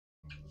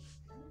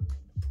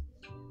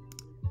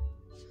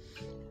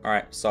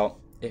Alright, so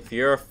if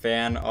you're a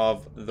fan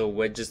of the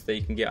widgets that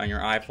you can get on your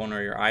iPhone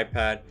or your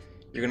iPad,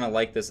 you're gonna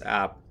like this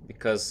app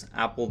because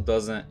Apple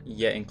doesn't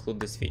yet include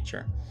this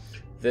feature.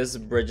 This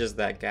bridges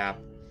that gap.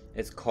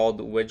 It's called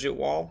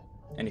WidgetWall,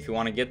 and if you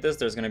want to get this,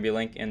 there's going to be a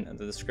link in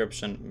the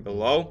description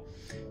below.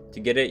 To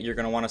get it, you're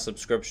going to want a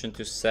subscription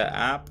to Set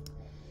App,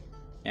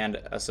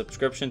 and a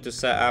subscription to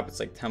Set App, it's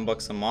like 10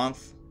 bucks a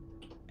month,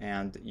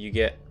 and you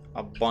get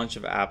a bunch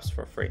of apps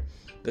for free.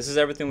 This is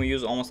everything we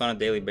use almost on a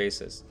daily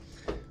basis.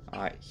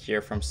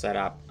 Here from Set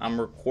App, I'm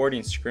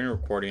recording, screen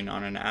recording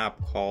on an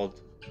app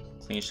called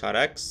CleanShot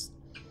X,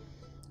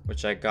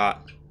 which I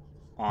got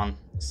on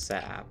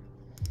Set App.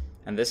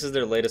 And this is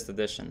their latest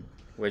edition,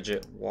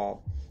 WidgetWall.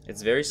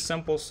 It's very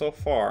simple so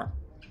far,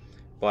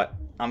 but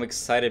I'm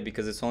excited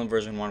because it's only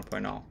version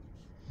 1.0.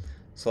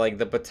 So like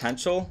the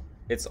potential,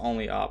 it's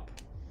only up.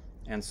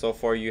 And so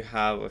far you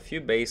have a few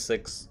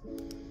basics.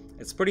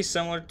 It's pretty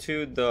similar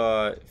to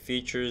the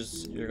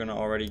features you're gonna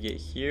already get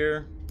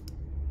here,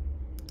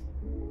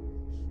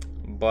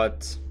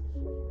 but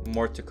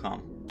more to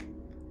come.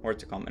 More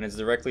to come. And it's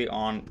directly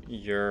on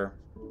your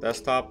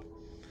desktop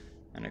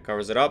and it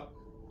covers it up.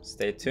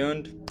 Stay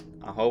tuned.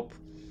 I hope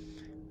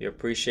you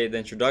appreciate the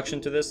introduction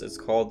to this. It's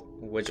called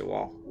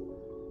WidgetWall.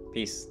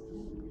 Peace.